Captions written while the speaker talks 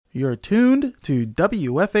You're tuned to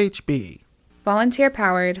WFHB.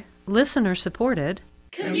 Volunteer-powered, listener-supported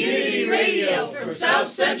community radio for South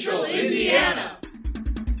Central Indiana.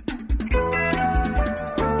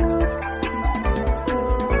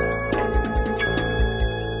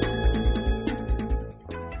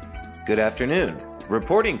 Good afternoon.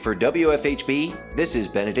 Reporting for WFHB, this is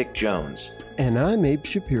Benedict Jones. And I'm Abe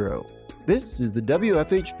Shapiro. This is the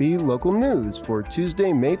WFHB local news for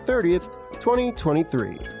Tuesday, May 30th,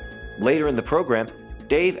 2023. Later in the program,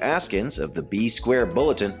 Dave Askins of the B Square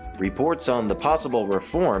Bulletin reports on the possible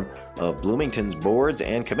reform of Bloomington's boards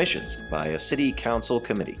and commissions by a city council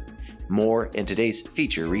committee. More in today's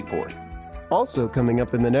feature report. Also coming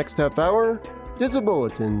up in the next half hour, Dizzle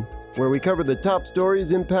Bulletin, where we cover the top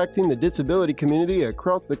stories impacting the disability community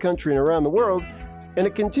across the country and around the world, and a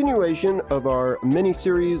continuation of our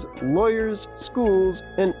mini-series Lawyers, Schools,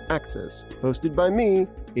 and Access, hosted by me,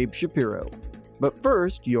 Abe Shapiro. But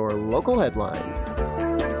first, your local headlines.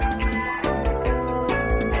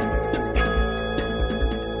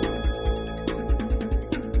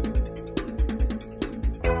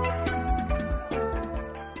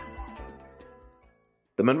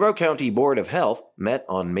 The Monroe County Board of Health met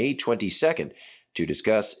on May 22nd to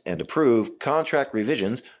discuss and approve contract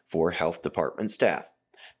revisions for health department staff.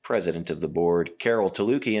 President of the board, Carol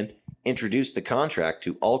Talukian, introduced the contract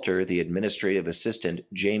to alter the administrative assistant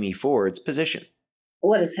Jamie Ford's position.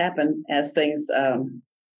 What has happened as things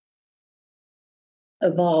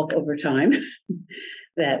evolve over time,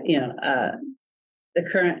 that, the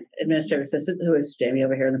current administrative assistant, who is Jamie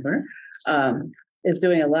over here in the corner, is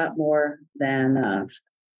doing a lot more than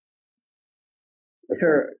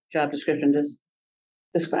her job description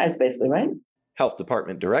describes, basically, right? Health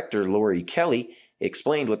Department Director Lori Kelly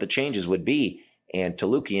explained what the changes would be, and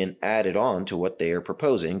Talukian added on to what they are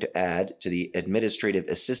proposing to add to the administrative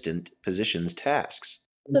assistant position's tasks.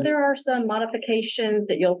 So there are some modifications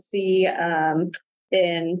that you'll see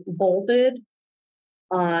in bolded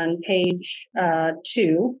on page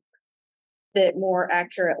 2 that more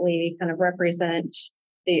accurately kind of represent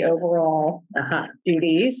the overall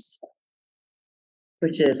duties,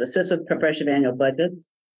 which is assist with preparation of annual budgets,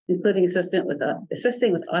 including assisting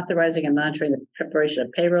with authorizing and monitoring the preparation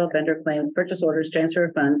of payroll, vendor claims, purchase orders, transfer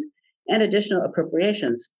of funds, and additional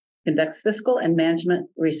appropriations, conducts fiscal and management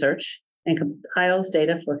research, and compiles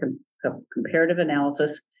data for comparative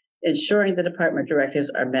analysis, ensuring the department directives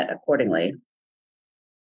are met accordingly.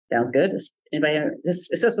 Sounds good. Anybody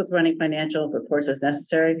assist with running financial reports as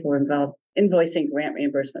necessary for invoicing grant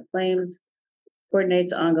reimbursement claims,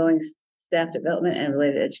 coordinates ongoing staff development and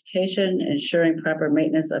related education, ensuring proper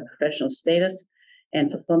maintenance of professional status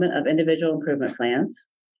and fulfillment of individual improvement plans.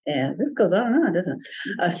 And this goes on and on, doesn't it?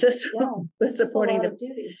 Assist with supporting the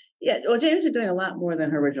duties. Yeah, well, James is doing a lot more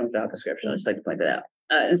than her original job description. I'd just like to point that out.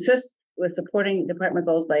 Assist with supporting department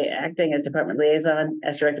goals by acting as department liaison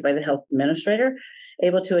as directed by the health administrator,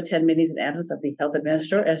 able to attend meetings in absence of the health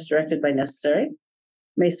administrator as directed by necessary,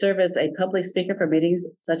 may serve as a public speaker for meetings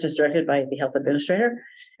such as directed by the health administrator,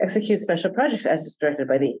 execute special projects as directed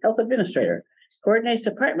by the health administrator, coordinates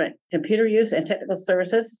department computer use and technical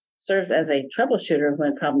services, serves as a troubleshooter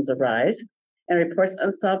when problems arise, and reports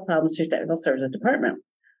unsolved problems to technical services department,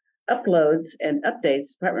 uploads and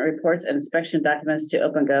updates department reports and inspection documents to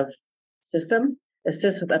OpenGov system,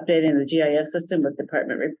 assists with updating the GIS system with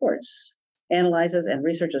department reports, analyzes and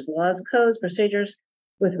researches laws, codes, procedures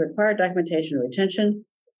with required documentation and retention,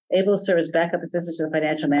 able to serve as backup assistant to the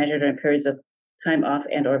financial manager during periods of time off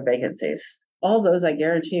and or vacancies. All those I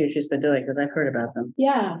guarantee you she's been doing because I've heard about them.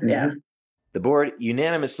 Yeah. The board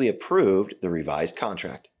unanimously approved the revised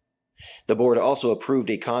contract. The board also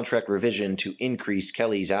approved a contract revision to increase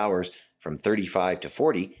Kelly's hours from 35 to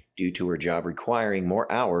 40 due to her job requiring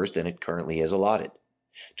more hours than it currently is allotted.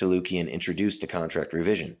 Talukian introduced the contract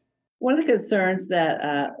revision. One of the concerns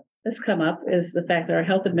that has come up is the fact that our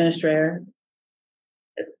health administrator,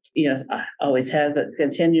 always has, but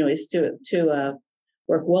continues to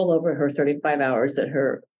work well over her 35 hours that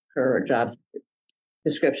her job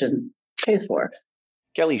description pays for.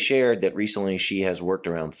 Kelly shared that recently she has worked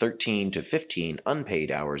around 13 to 15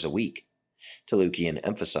 unpaid hours a week. Talukian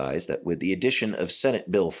emphasized that with the addition of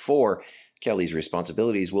Senate Bill 4, Kelly's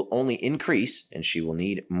responsibilities will only increase and she will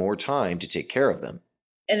need more time to take care of them.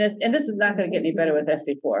 And this is not going to get any better with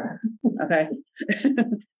SB4, okay?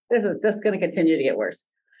 This is just going to continue to get worse.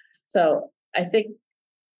 So I think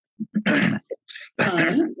it's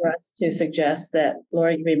time for us to suggest that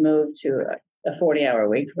Lori be moved to a 40-hour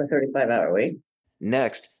week from a 35-hour week.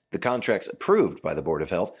 Next, the contracts approved by the Board of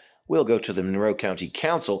Health will go to the Monroe County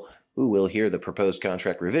Council, who will hear the proposed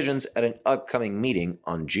contract revisions at an upcoming meeting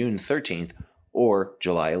on June 13th or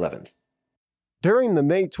July 11th. During the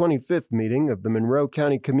May 25th meeting of the Monroe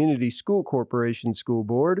County Community School Corporation School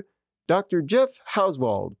Board, Dr. Jeff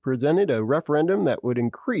Hauswald presented a referendum that would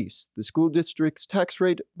increase the school district's tax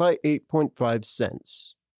rate by 8.5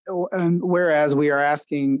 cents. And whereas we are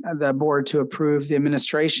asking the board to approve the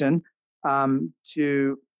administration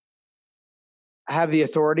to have the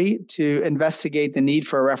authority to investigate the need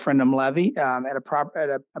for a referendum levy at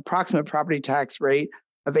an approximate property tax rate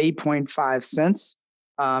of 8.5 cents.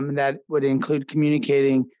 That would include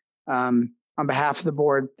communicating on behalf of the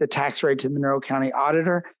board the tax rate to the Monroe County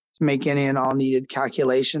Auditor to make any and all needed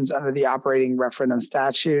calculations under the operating referendum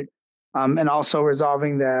statute, and also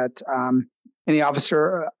resolving that any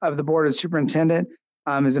officer of the board or superintendent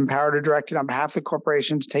is empowered or directed on behalf of the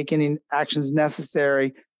corporation to take any actions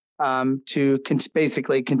necessary to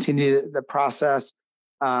basically continue the process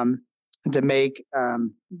to make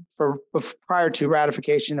prior to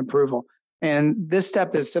ratification approval. And this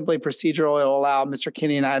step is simply procedural. It will allow Mr.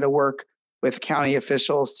 Kinney and I to work with county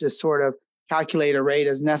officials to sort of calculate a rate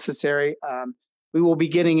as necessary. We will be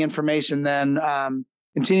getting information then,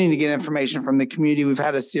 continuing to get information from the community. We've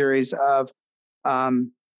had a series of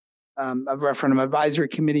referendum advisory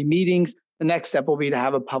committee meetings. The next step will be to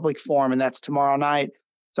have a public forum, and that's tomorrow night.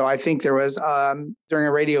 So I think there was, during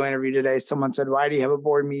a radio interview today, someone said, why do you have a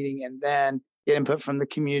board meeting and then get input from the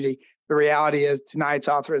community? The reality is tonight's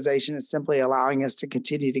authorization is simply allowing us to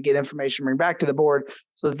continue to get information, bring back to the board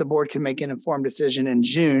so that the board can make an informed decision in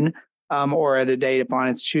June or at a date upon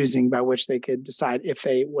its choosing by which they could decide if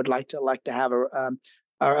they would like to elect to have a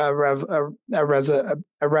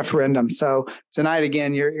referendum. So tonight,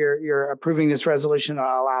 again, you're approving this resolution to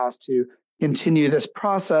allow us to continue this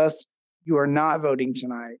process. You are not voting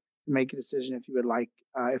tonight to make a decision if you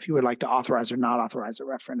would like to authorize or not authorize a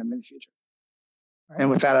referendum in the future. And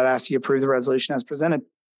with that, I'd ask you to approve the resolution as presented.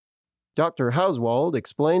 Dr. Hauswald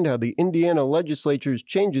explained how the Indiana legislature's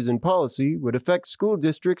changes in policy would affect school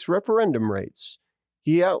districts' referendum rates.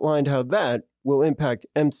 He outlined how that will impact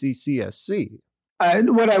MCCSC.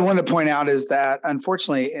 What I want to point out is that,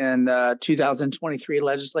 unfortunately, in the 2023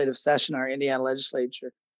 legislative session, our Indiana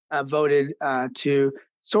legislature voted to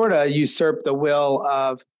sort of usurp the will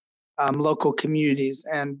of local communities.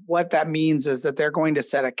 And what that means is that they're going to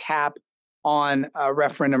set a cap on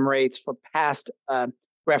referendum rates for past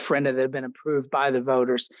referenda that have been approved by the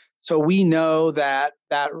voters. So we know that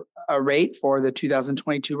rate for the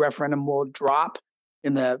 2022 referendum will drop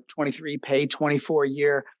in the 23 pay 24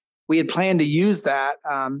 year. We had planned to use that,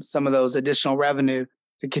 some of those additional revenue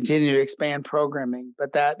to continue to expand programming,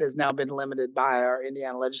 but that has now been limited by our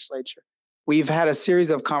Indiana legislature. We've had a series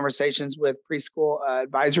of conversations with preschool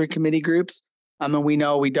advisory committee groups, and we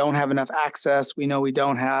know we don't have enough access. We know we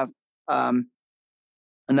don't have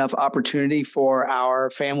enough opportunity for our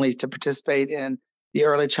families to participate in the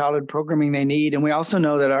early childhood programming they need. And we also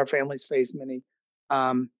know that our families face many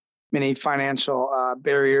financial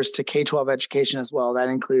barriers to K-12 education as well. That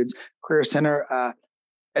includes Career Center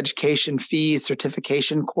education fees,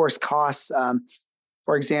 certification course costs.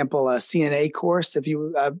 For example, a CNA course, if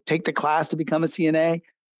you take the class to become a CNA,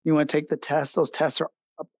 you want to take the test, those tests are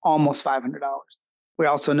almost $500. We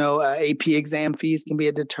also know AP exam fees can be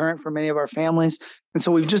a deterrent for many of our families. And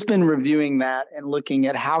so we've just been reviewing that and looking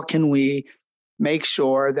at how can we make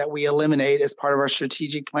sure that we eliminate, as part of our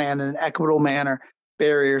strategic plan in an equitable manner,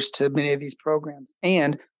 barriers to many of these programs.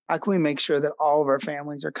 And how can we make sure that all of our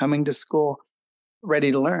families are coming to school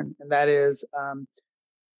ready to learn? And that is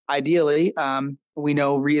ideally, we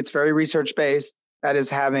know it's very research-based, that is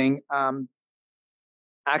having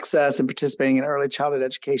access and participating in early childhood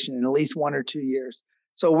education in at least 1 or 2 years.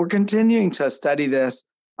 So we're continuing to study this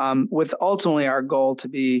with ultimately our goal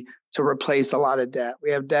to replace a lot of debt.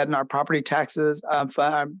 We have debt in our property taxes,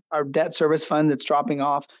 our debt service fund that's dropping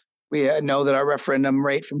off. We know that our referendum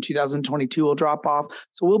rate from 2022 will drop off.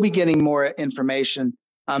 So we'll be getting more information.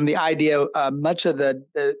 The idea, much of the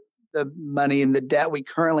money and the debt we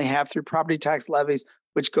currently have through property tax levies,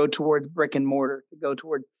 which go towards brick and mortar, to go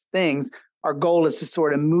towards things. Our goal is to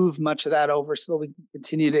sort of move much of that over so we can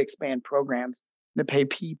continue to expand programs and to pay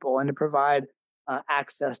people and to provide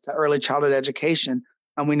access to early childhood education.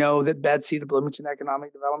 And we know that BEDC, the Bloomington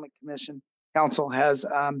Economic Development Council, has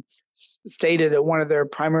stated that one of their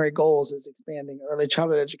primary goals is expanding early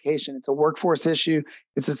childhood education. It's a workforce issue.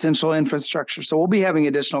 It's essential infrastructure. So we'll be having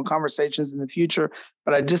additional conversations in the future.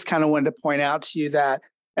 But I just kind of wanted to point out to you that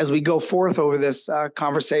as we go forth over this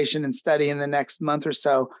conversation and study in the next month or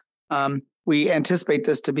so, we anticipate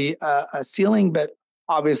this to be a ceiling, but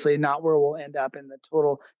obviously not where we'll end up in the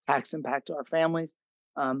total tax impact to our families.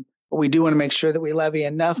 But we do want to make sure that we levy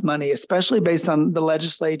enough money, especially based on the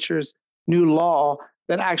legislature's new law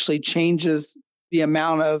that actually changes the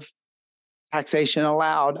amount of taxation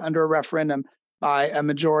allowed under a referendum by a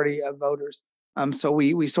majority of voters. So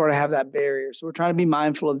we sort of have that barrier. So we're trying to be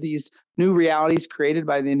mindful of these new realities created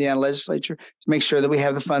by the Indiana legislature to make sure that we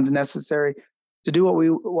have the funds necessary to do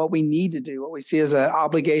what we need to do, what we see as an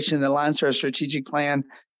obligation that aligns to our strategic plan,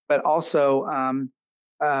 but also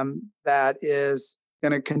that is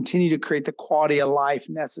going to continue to create the quality of life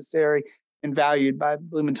necessary and valued by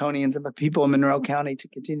Bloomingtonians and by people in Monroe County to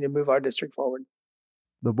continue to move our district forward.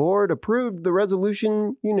 The board approved the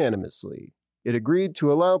resolution unanimously. It agreed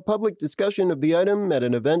to allow public discussion of the item at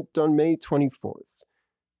an event on May 24th.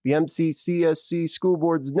 The MCCSC School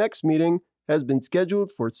Board's next meeting has been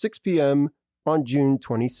scheduled for 6 p.m. on June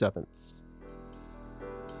 27th.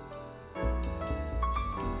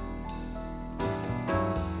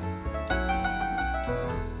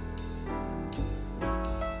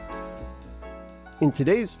 In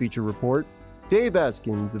today's feature report, Dave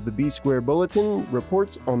Askins of the B-Square Bulletin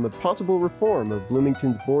reports on the possible reform of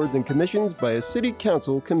Bloomington's boards and commissions by a city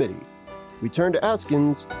council committee. We turn to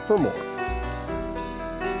Askins for more.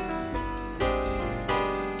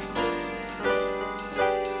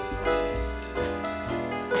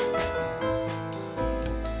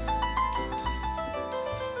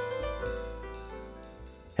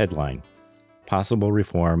 Headline: Possible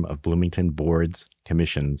reform of Bloomington boards,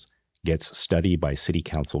 commissions gets study by City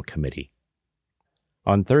Council committee.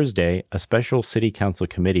 On Thursday, a special City Council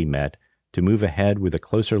committee met to move ahead with a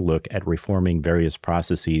closer look at reforming various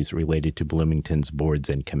processes related to Bloomington's boards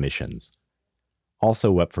and commissions.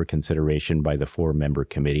 Also up for consideration by the four-member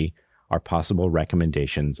committee are possible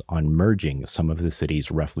recommendations on merging some of the city's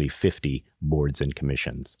roughly 50 boards and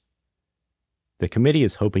commissions. The committee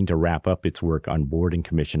is hoping to wrap up its work on board and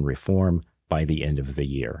commission reform by the end of the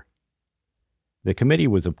year. The committee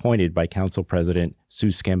was appointed by Council President Sue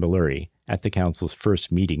Scambaluri at the Council's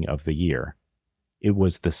first meeting of the year. It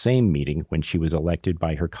was the same meeting when she was elected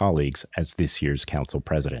by her colleagues as this year's Council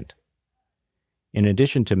President. In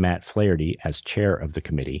addition to Matt Flaherty as chair of the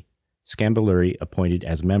committee, Scambaluri appointed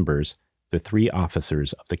as members the three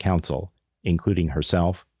officers of the Council, including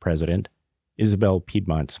herself, President, Isabel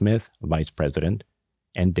Piedmont Smith, Vice President,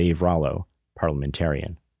 and Dave Rollo,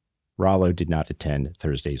 Parliamentarian. Rollo did not attend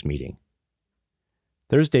Thursday's meeting.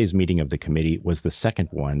 Thursday's meeting of the committee was the second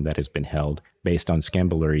one that has been held based on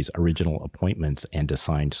Scambaluri's original appointments and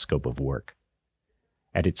assigned scope of work.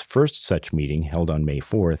 At its first such meeting, held on May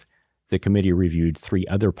 4th, the committee reviewed three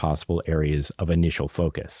other possible areas of initial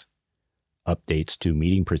focus: updates to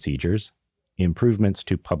meeting procedures, improvements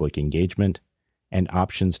to public engagement, and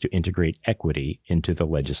options to integrate equity into the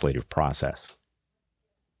legislative process.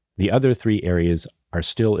 The other three areas are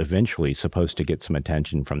still eventually supposed to get some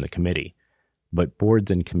attention from the committee, but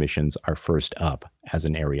boards and commissions are first up as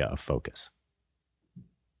an area of focus.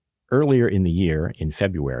 Earlier in the year, in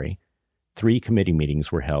February, 3 committee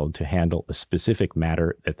meetings were held to handle a specific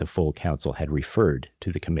matter that the full council had referred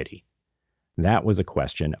to the committee. That was a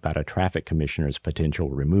question about a traffic commissioner's potential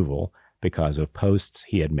removal because of posts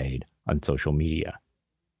he had made on social media.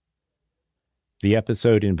 The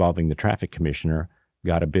episode involving the traffic commissioner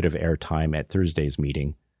got a bit of airtime at Thursday's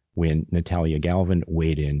meeting when Natalia Galvin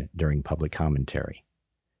weighed in during public commentary.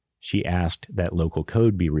 She asked that local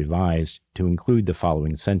code be revised to include the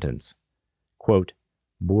following sentence, quote,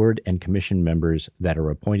 "Board and commission members that are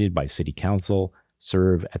appointed by City Council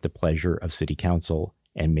serve at the pleasure of City Council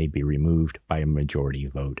and may be removed by a majority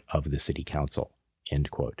vote of the City Council,"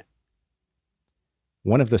 end quote.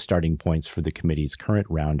 One of the starting points for the committee's current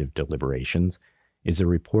round of deliberations is a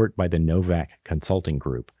report by the Novak Consulting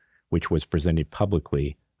Group, which was presented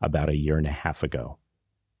publicly about a year and a half ago.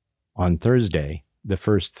 On Thursday, the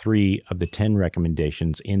first 3 of the 10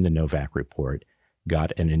 recommendations in the Novak report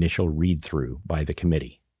got an initial read-through by the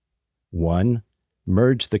committee. 1.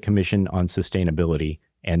 Merge the Commission on Sustainability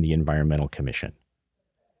and the Environmental Commission.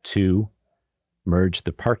 2. Merge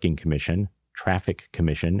the Parking Commission, Traffic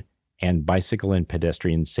Commission, and Bicycle and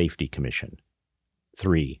Pedestrian Safety Commission.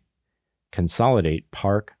 3. Consolidate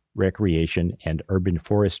Park, Recreation, and Urban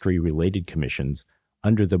Forestry-related commissions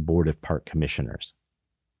under the Board of Park Commissioners.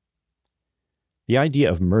 The idea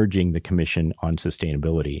of merging the Commission on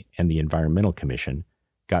Sustainability and the Environmental Commission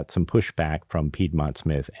got some pushback from Piedmont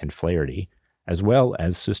Smith and Flaherty, as well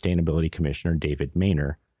as Sustainability Commissioner David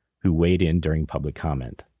Maynor, who weighed in during public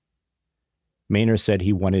comment. Maynor said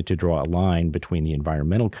he wanted to draw a line between the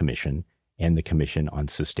Environmental Commission and the Commission on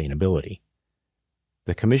Sustainability.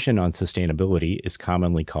 The Commission on Sustainability is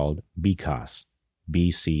commonly called BCOS,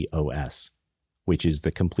 BCOS, which is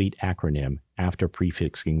the complete acronym after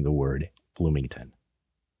prefixing the word Bloomington.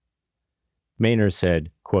 Maynor said,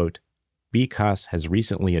 quote, BCAS has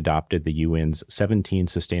recently adopted the UN's 17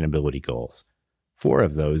 sustainability goals. 4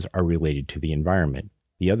 of those are related to the environment.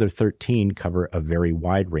 The other 13 cover a very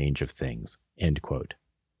wide range of things." End quote.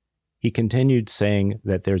 He continued saying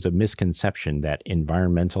that there's a misconception that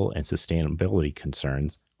environmental and sustainability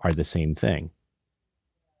concerns are the same thing.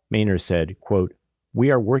 Maynor said, quote, "We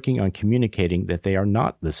are working on communicating that they are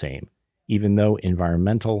not the same, even though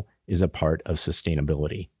environmental is a part of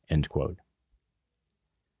sustainability." End quote.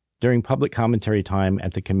 During public commentary time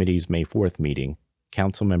at the committee's May 4th meeting,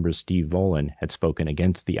 Councilmember Steve Volan had spoken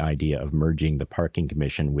against the idea of merging the Parking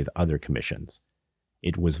Commission with other commissions.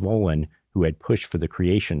 It was Volan who had pushed for the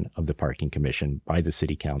creation of the Parking Commission by the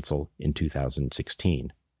City Council in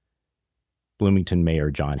 2016. Bloomington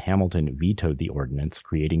Mayor John Hamilton vetoed the ordinance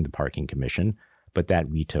creating the Parking Commission, but that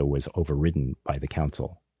veto was overridden by the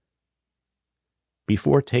Council.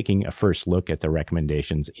 Before taking a first look at the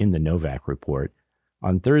recommendations in the Novak report,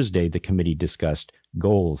 on Thursday the committee discussed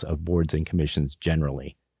goals of boards and commissions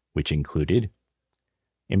generally, which included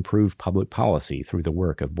improve public policy through the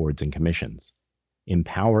work of boards and commissions,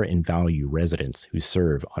 empower and value residents who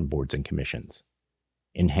serve on boards and commissions,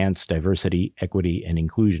 enhance diversity, equity, and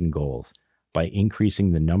inclusion goals by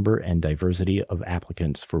increasing the number and diversity of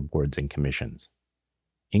applicants for boards and commissions,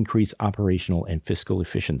 increase operational and fiscal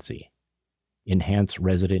efficiency, enhance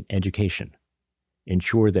resident education,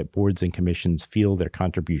 ensure that boards and commissions feel their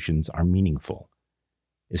contributions are meaningful,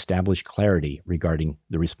 establish clarity regarding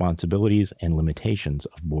the responsibilities and limitations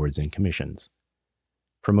of boards and commissions,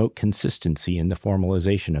 promote consistency in the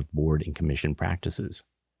formalization of board and commission practices,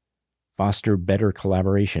 foster better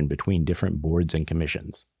collaboration between different boards and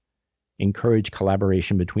commissions, encourage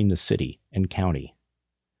collaboration between the city and county,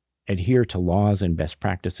 adhere to laws and best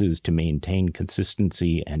practices to maintain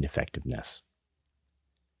consistency and effectiveness.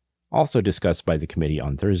 Also discussed by the committee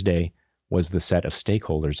on Thursday was the set of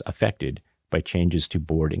stakeholders affected by changes to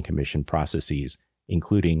board and commission processes,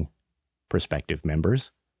 including prospective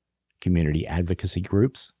members, community advocacy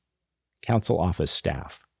groups, council office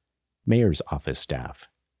staff, mayor's office staff,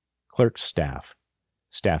 clerk's staff,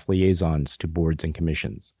 staff liaisons to boards and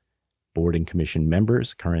commissions, board and commission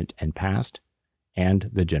members, current and past, and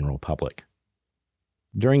the general public.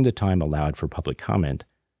 During the time allowed for public comment,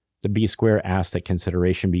 the B Square asked that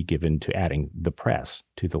consideration be given to adding the press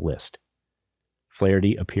to the list.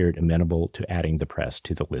 Flaherty appeared amenable to adding the press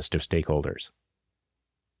to the list of stakeholders.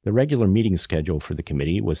 The regular meeting schedule for the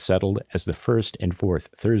committee was settled as the first and fourth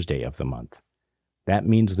Thursday of the month. That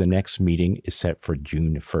means the next meeting is set for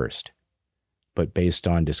June 1st. But based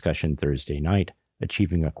on discussion Thursday night,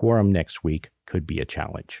 achieving a quorum next week could be a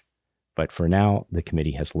challenge. But for now, the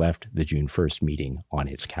committee has left the June 1st meeting on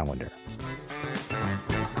its calendar.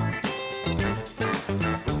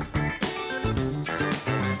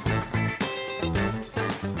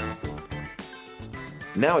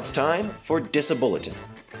 Now it's time for Disabulletin,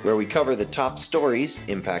 where we cover the top stories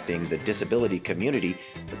impacting the disability community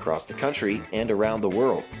across the country and around the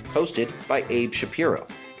world, hosted by Abe Shapiro.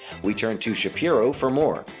 We turn to Shapiro for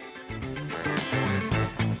more.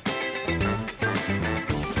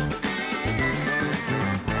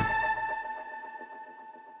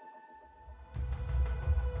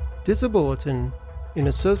 Disabulletin, in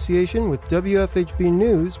association with WFHB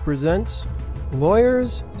News, presents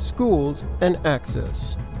Lawyers, Schools, and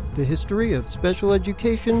Access, the history of special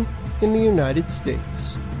education in the United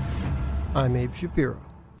States. I'm Abe Shapiro.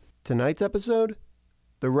 Tonight's episode,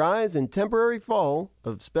 the rise and temporary fall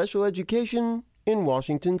of special education in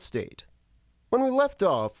Washington State. When we left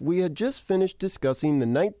off, we had just finished discussing the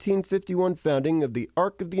 1951 founding of the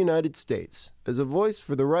Arc of the United States as a voice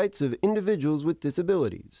for the rights of individuals with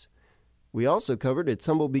disabilities. We also covered its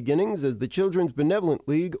humble beginnings as the Children's Benevolent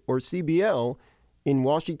League, or CBL, in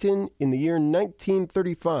Washington in the year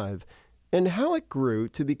 1935, and how it grew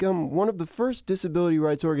to become one of the first disability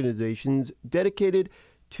rights organizations dedicated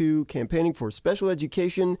to campaigning for special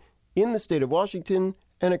education in the state of Washington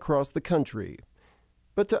and across the country.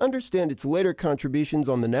 But to understand its later contributions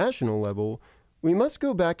on the national level, we must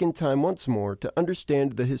go back in time once more to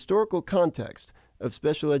understand the historical context of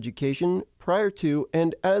special education prior to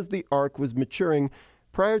and as the ARC was maturing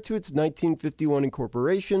prior to its 1951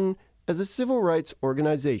 incorporation as a civil rights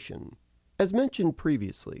organization. As mentioned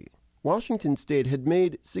previously, Washington State had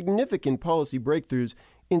made significant policy breakthroughs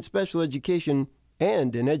in special education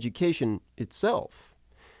and in education itself.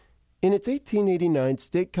 In its 1889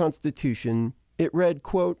 state constitution, it read,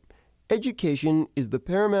 quote, "Education is the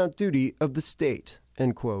paramount duty of the state,"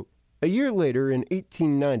 end quote. A year later, in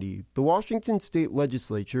 1890, the Washington State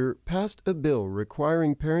Legislature passed a bill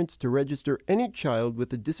requiring parents to register any child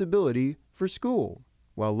with a disability for school.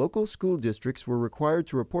 while local school districts were required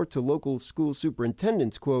to report to local school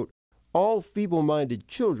superintendents, quote, all feeble-minded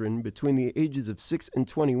children between the ages of 6 and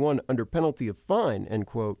 21 under penalty of fine, end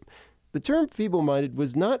quote, the term feeble-minded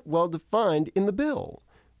was not well defined in the bill,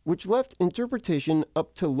 which left interpretation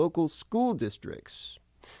up to local school districts.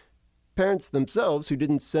 Parents themselves who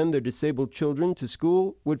didn't send their disabled children to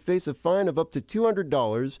school would face a fine of up to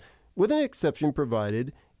 $200, with an exception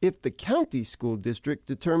provided if the county school district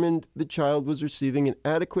determined the child was receiving an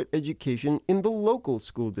adequate education in the local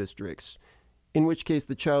school districts, in which case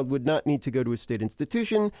the child would not need to go to a state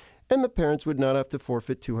institution and the parents would not have to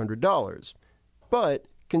forfeit $200. But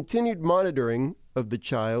continued monitoring of the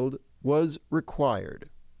child was required.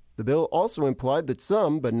 The bill also implied that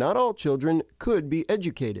some, but not all children, could be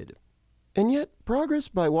educated. And yet, progress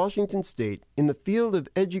by Washington State in the field of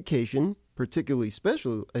education, particularly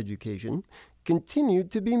special education,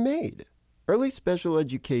 continued to be made. Early special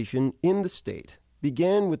education in the state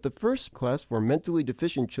began with the first class for mentally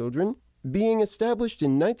deficient children being established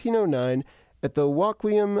in 1909 at the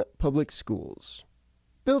Waukegan Public Schools.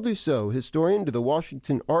 Bill Dussault, historian to the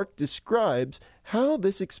Washington Arc, describes how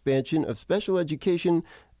this expansion of special education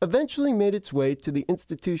eventually made its way to the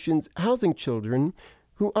institutions housing children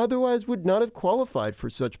who otherwise would not have qualified for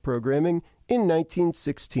such programming in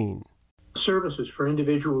 1916. Services for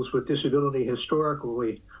individuals with disability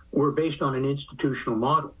historically were based on an institutional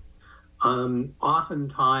model.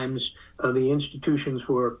 Oftentimes, the institutions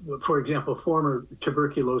were, for example, former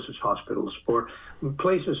tuberculosis hospitals or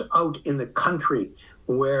places out in the country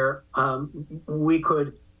where we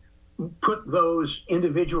could put those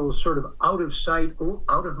individuals sort of out of sight,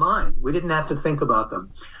 out of mind. We didn't have to think about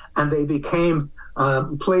them. And they became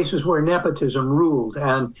places where nepotism ruled,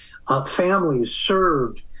 and families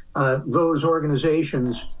served those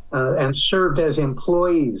organizations and served as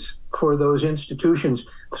employees for those institutions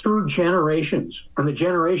through generations. And the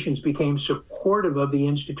generations became supportive of the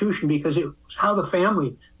institution because it was how the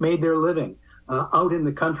family made their living out in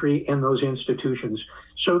the country in those institutions.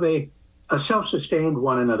 So they self-sustained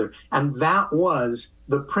one another. And that was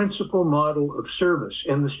the principal model of service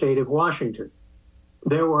in the state of Washington.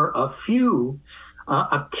 There were a few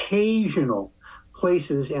occasional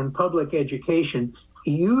places in public education,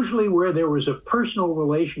 usually where there was a personal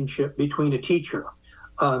relationship between a teacher.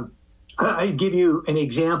 I give you an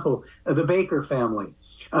example, the Baker family,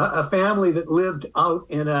 a family that lived out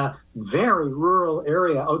in a very rural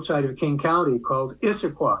area outside of King County called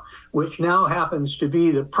Issaquah, which now happens to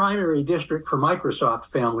be the primary district for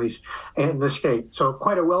Microsoft families in the state. So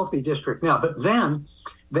quite a wealthy district now. But then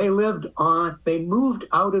they moved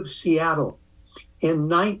out of Seattle in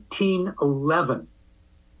 1911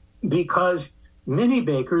 because Minnie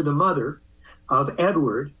Baker, the mother of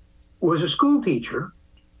Edward, was a school teacher,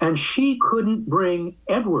 and she couldn't bring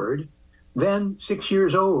Edward, then 6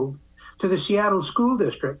 years old, to the Seattle school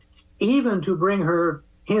district, even to bring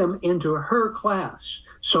him into her class.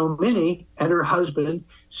 So Minnie and her husband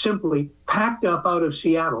simply packed up out of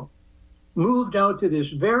Seattle, moved out to this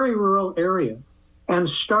very rural area, and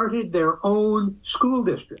started their own school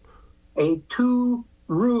district, a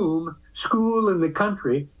 2-room school in the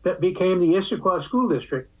country that became the Issaquah School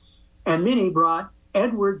District. And Minnie brought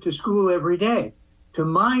Edward to school every day. To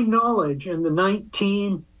my knowledge, in the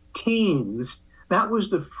 19-teens, that was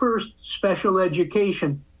the first special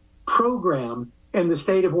education program in the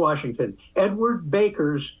state of Washington, Edward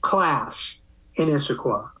Baker's class in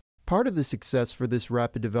Issaquah. Part of the success for this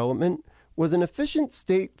rapid development was an efficient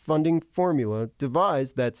state funding formula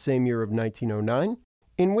devised that same year of 1909,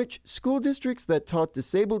 in which school districts that taught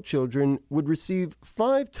disabled children would receive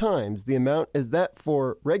 5 times the amount as that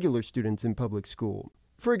for regular students in public school.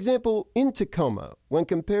 For example, in Tacoma, when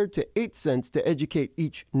compared to 8 cents to educate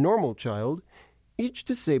each normal child, each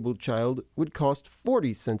disabled child would cost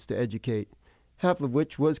 40 cents to educate, half of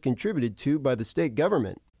which was contributed to by the state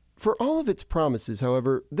government. For all of its promises,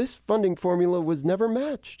 however, this funding formula was never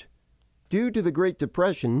matched. Due to the Great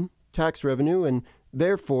Depression, tax revenue and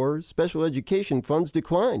therefore special education funds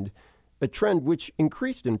declined, a trend which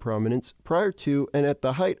increased in prominence prior to and at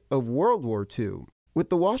the height of World War II, with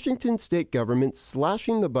the Washington state government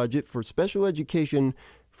slashing the budget for special education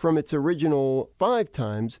from its original 5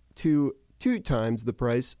 times to 2 times the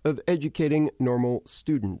price of educating normal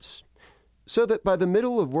students. So that by the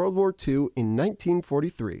middle of World War II in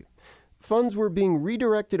 1943, funds were being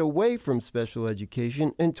redirected away from special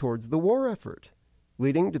education and towards the war effort,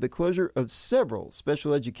 leading to the closure of several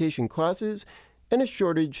special education classes and a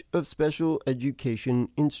shortage of special education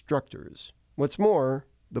instructors. What's more,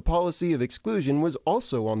 the policy of exclusion was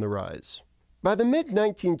also on the rise. By the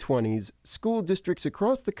mid-1920s, school districts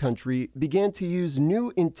across the country began to use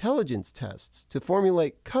new intelligence tests to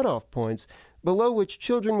formulate cutoff points below which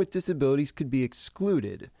children with disabilities could be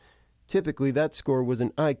excluded. Typically, that score was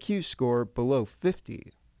an IQ score below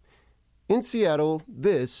 50. In Seattle,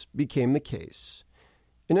 this became the case.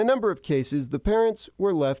 In a number of cases, the parents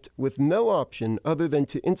were left with no option other than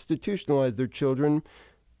to institutionalize their children,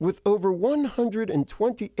 with over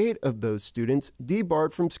 128 of those students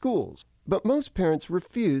debarred from schools. But most parents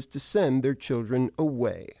refused to send their children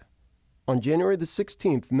away. On January the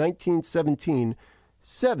 16th, 1917,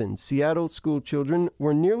 7 Seattle school children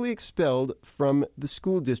were nearly expelled from the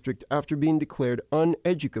school district after being declared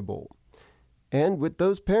uneducable. And with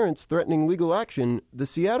those parents threatening legal action, the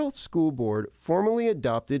Seattle School Board formally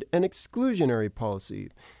adopted an exclusionary policy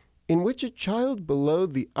in which a child below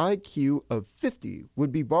the IQ of 50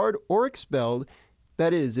 would be barred or expelled,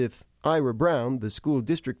 that is, if Ira Brown, the school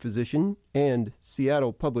district physician, and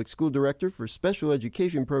Seattle Public School Director for Special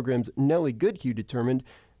Education Programs Nellie Goodhue determined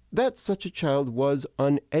that such a child was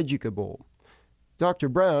uneducable. Dr.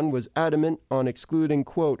 Brown was adamant on excluding,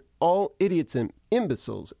 quote, all idiots and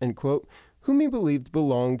imbeciles, end quote, whom he believed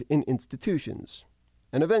belonged in institutions.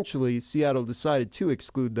 And eventually, Seattle decided to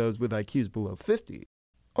exclude those with IQs below 50.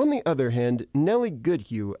 On the other hand, Nellie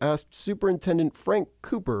Goodhue asked Superintendent Frank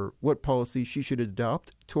Cooper what policy she should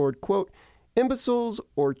adopt toward, quote, imbeciles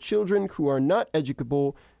or children who are not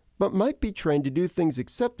educable but might be trained to do things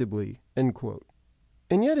acceptably, end quote.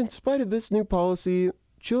 And yet, in spite of this new policy,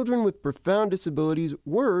 children with profound disabilities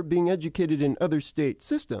were being educated in other state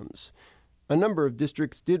systems. A number of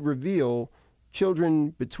districts did reveal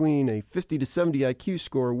children between a 50 to 70 IQ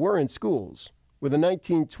score were in schools, with a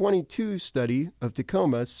 1922 study of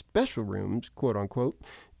Tacoma special rooms, quote-unquote,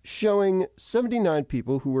 showing 79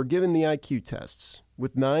 people who were given the IQ tests,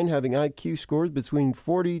 with 9 having IQ scores between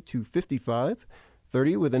 40 to 55,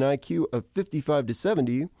 30 with an IQ of 55 to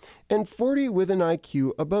 70, and 40 with an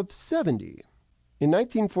IQ above 70. In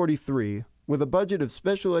 1943, with a budget of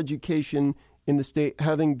special education in the state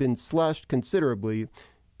having been slashed considerably,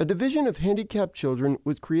 a division of handicapped children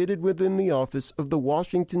was created within the office of the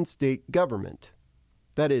Washington state government.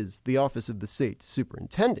 That is, the office of the state's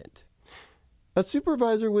superintendent. A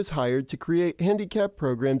supervisor was hired to create handicap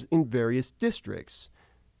programs in various districts.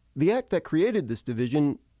 The act that created this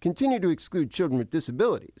division continued to exclude children with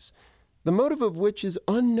disabilities, the motive of which is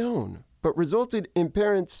unknown, but resulted in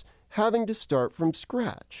parents having to start from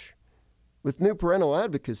scratch. With new parental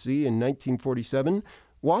advocacy in 1947,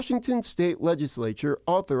 Washington state legislature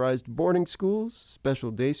authorized boarding schools,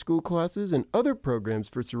 special day school classes, and other programs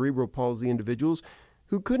for cerebral palsy individuals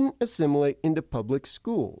who couldn't assimilate into public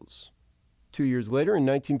schools. 2 years later, in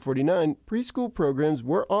 1949, preschool programs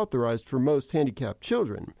were authorized for most handicapped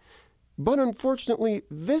children. But unfortunately,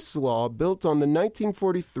 this law built on the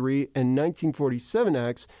 1943 and 1947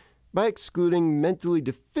 acts by excluding mentally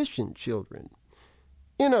deficient children.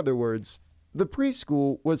 In other words, the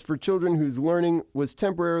preschool was for children whose learning was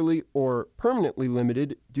temporarily or permanently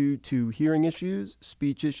limited due to hearing issues,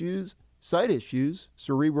 speech issues, sight issues,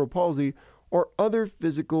 cerebral palsy, or other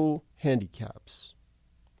physical handicaps.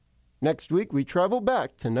 Next week, we travel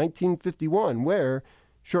back to 1951, where,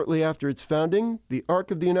 shortly after its founding, the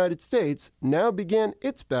Ark of the United States now began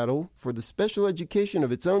its battle for the special education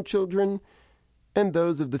of its own children and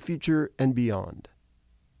those of the future and beyond.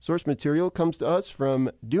 Source material comes to us from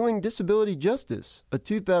Doing Disability Justice, a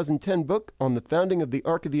 2010 book on the founding of the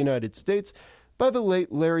Ark of the United States by the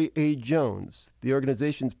late Larry A. Jones, the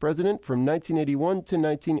organization's president from 1981 to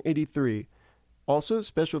 1983. Also,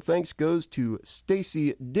 special thanks goes to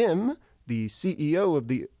Stacy Dim, the CEO of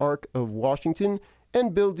the Ark of Washington,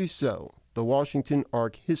 and Bill Dussault, the Washington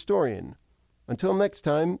Ark historian. Until next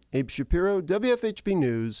time, Abe Shapiro, WFHB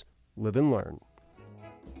News, live and learn.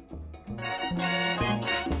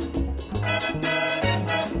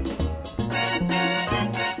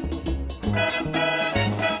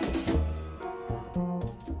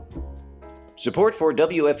 Support for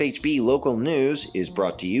WFHB local news is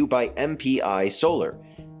brought to you by MPI Solar,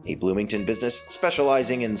 a Bloomington business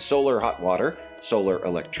specializing in solar hot water, solar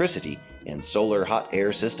electricity, and solar hot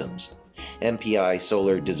air systems. MPI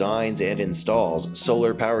Solar designs and installs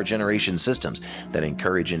solar power generation systems that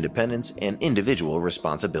encourage independence and individual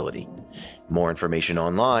responsibility. More information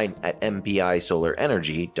online at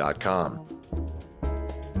mpisolarenergy.com.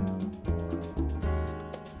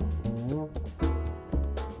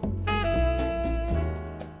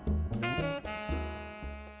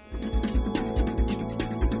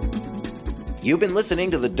 You've been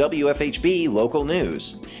listening to the WFHB local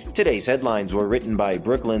news. Today's headlines were written by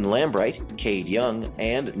Brooklyn Lambright, Cade Young,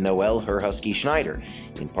 and Noelle Herhusky-Schneider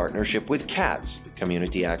in partnership with CATS,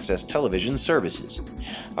 Community Access Television Services.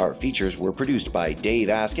 Our features were produced by Dave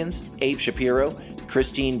Askins, Abe Shapiro,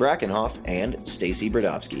 Christine Brackenhoff, and Stacy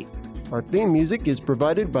Brodowski. Our theme music is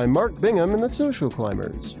provided by Mark Bingham and the Social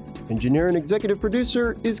Climbers. Engineer and executive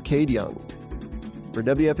producer is Cade Young. For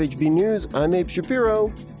WFHB News, I'm Abe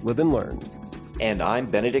Shapiro. Live and learn. And I'm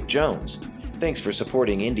Benedict Jones. Thanks for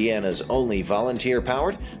supporting Indiana's only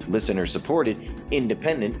volunteer-powered, listener-supported,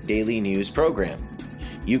 independent daily news program.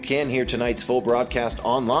 You can hear tonight's full broadcast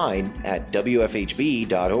online at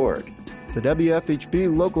WFHB.org. The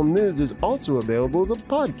WFHB local news is also available as a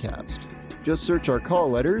podcast. Just search our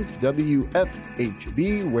call letters,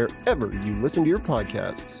 WFHB, wherever you listen to your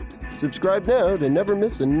podcasts. Subscribe now to never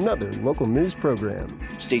miss another local news program.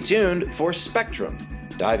 Stay tuned for Spectrum,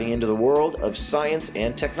 diving into the world of science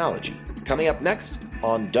and technology. Coming up next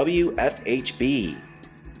on WFHB.